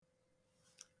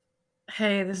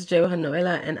Hey, this is Jay with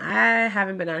Noela, and I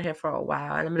haven't been out here for a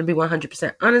while, and I'm gonna be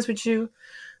 100% honest with you.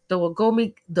 The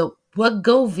Wegovy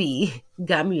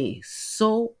got me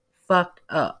so fucked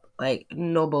up, like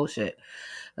no bullshit.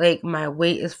 Like my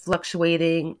weight is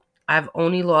fluctuating. I've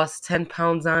only lost 10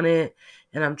 pounds on it,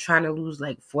 and I'm trying to lose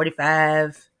like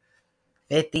 45,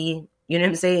 50. You know what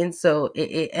I'm saying? So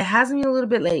it has me a little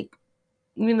bit like,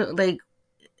 like,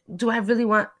 do I really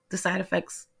want the side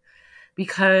effects?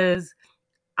 Because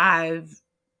I've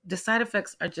the side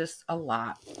effects are just a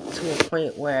lot to a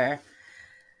point where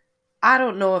I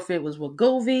don't know if it was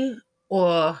Wegovy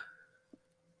or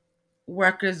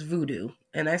workers voodoo.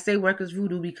 And I say workers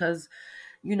voodoo because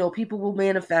people will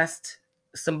manifest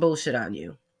some bullshit on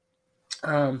you.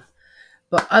 Um,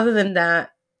 but other than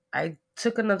that, I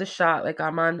took another shot. Like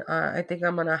I think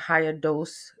I'm on a higher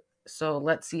dose. So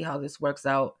let's see how this works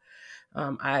out.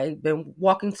 I've been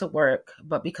walking to work,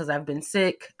 but because I've been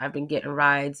sick, I've been getting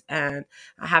rides and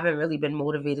I haven't really been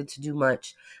motivated to do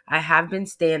much. I have been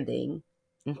standing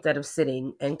instead of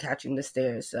sitting and catching the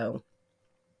stairs, so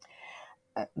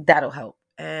that'll help.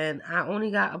 And I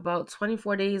only got about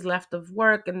 24 days left of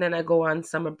work and then I go on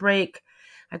summer break.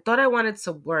 I thought I wanted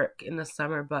to work in the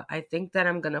summer, but I think that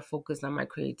I'm going to focus on my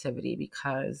creativity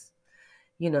because,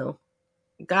 you know,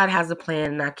 God has a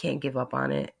plan and I can't give up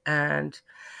on it. And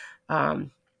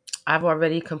um, I've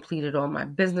already completed all my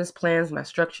business plans, my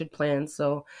structured plans.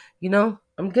 So,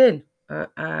 I'm good.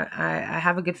 I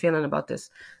have a good feeling about this.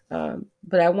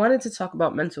 But I wanted to talk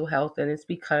about mental health, and it's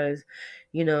because,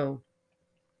 you know,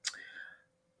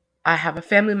 I have a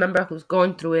family member who's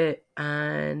going through it,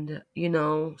 and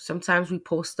sometimes we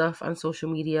post stuff on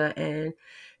social media, and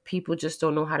people just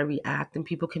don't know how to react, and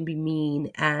people can be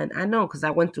mean. And I know because I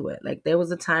went through it. Like there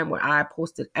was a time where I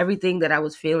posted everything that I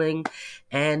was feeling,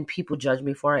 and people judged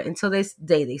me for it. Until this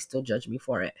day, they still judge me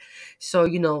for it.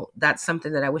 So that's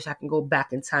something that I wish I can go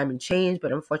back in time and change,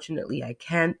 but unfortunately, I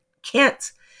can't.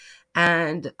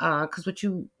 And because what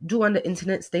you do on the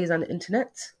internet stays on the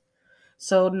internet.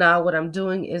 So now what I'm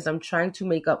doing is I'm trying to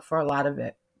make up for a lot of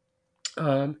it.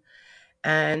 Um,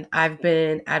 and I've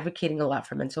been advocating a lot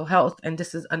for mental health. And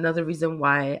this is another reason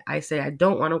why I say I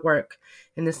don't want to work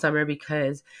in the summer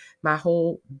because my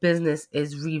whole business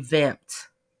is revamped.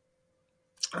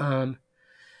 Um,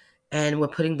 and we're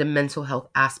putting the mental health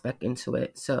aspect into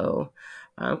it. So,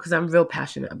 because I'm real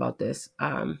passionate about this.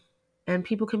 And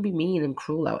people can be mean and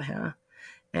cruel out here.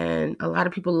 And a lot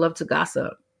of people love to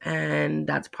gossip. And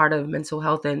that's part of mental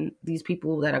health. And these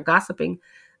people that are gossiping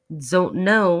don't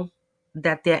know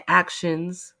that people,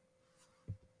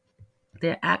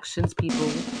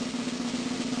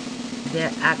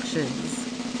 their actions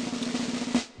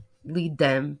lead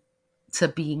them to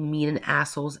being mean and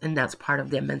assholes. And that's part of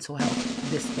their mental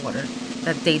health disorder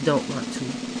that they don't want to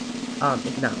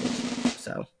acknowledge.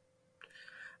 So,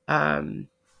 um,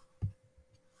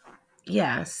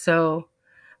 yeah. So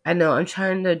I know I'm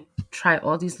trying to try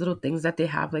all these little things that they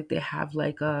have. Like they have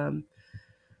like a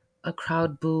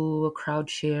crowd boo, a crowd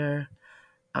cheer.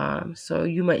 So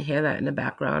you might hear that in the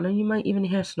background, and you might even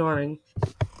hear snoring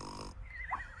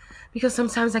because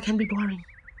sometimes that can be boring.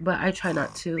 But I try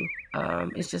not to.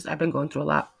 It's just I've been going through a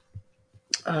lot.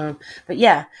 But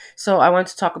yeah, so I want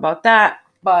to talk about that.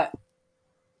 But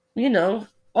you know,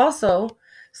 also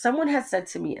someone had said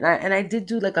to me, and I did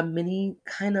do like a mini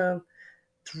kind of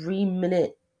 3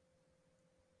 minute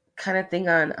kind of thing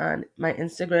on my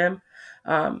Instagram.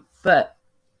 But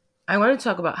I want to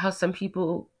talk about how some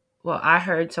people. Well, I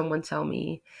heard someone tell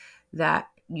me that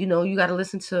you got to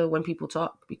listen to when people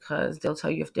talk because they'll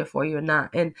tell you if they're for you or not.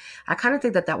 And I kind of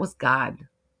think that was God,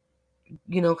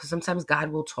 because sometimes God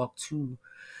will talk to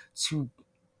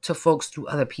to folks through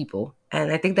other people,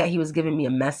 and I think that He was giving me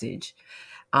a message.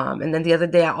 And then the other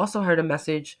day, I also heard a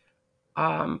message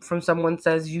from someone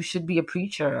says you should be a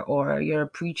preacher or you're a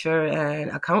preacher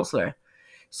and a counselor.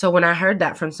 So when I heard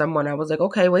that from someone, I was like,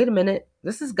 okay, wait a minute.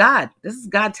 This is God. This is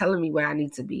God telling me where I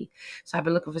need to be. So I've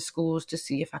been looking for schools to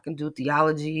see if I can do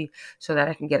theology so that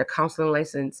I can get a counseling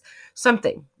license,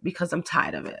 something, because I'm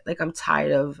tired of it. Like I'm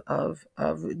tired of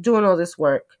doing all this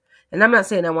work. And I'm not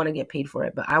saying I want to get paid for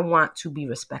it, but I want to be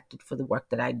respected for the work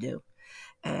that I do.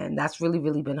 And that's really,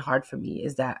 really been hard for me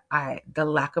is that the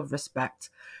lack of respect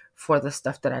for the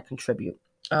stuff that I contribute.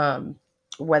 Um,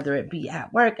 whether it be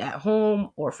at work, at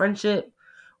home, or friendship,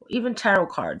 even tarot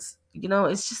cards.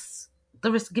 It's just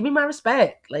give me my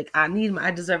respect. Like I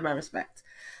deserve my respect.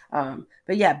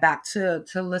 But yeah, back to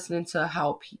listening to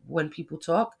how when people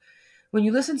talk. When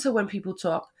you listen to when people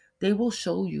talk, they will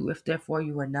show you if they're for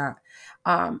you or not.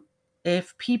 Um,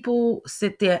 if people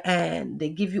sit there and they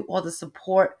give you all the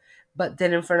support, but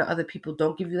then in front of other people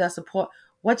don't give you that support,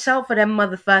 watch out for them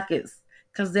motherfuckers.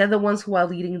 because they're the ones who are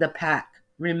leading the pack.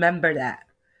 Remember that.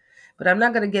 But I'm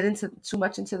not going to get into too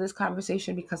much into this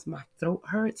conversation because my throat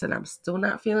hurts and I'm still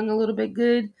not feeling a little bit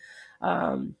good.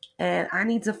 And I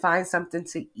need to find something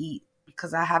to eat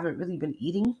because I haven't really been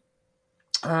eating.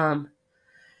 Um,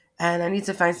 and I need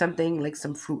to find something like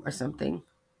some fruit or something,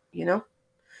 you know?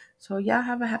 So, yeah,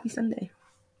 have a happy Sunday.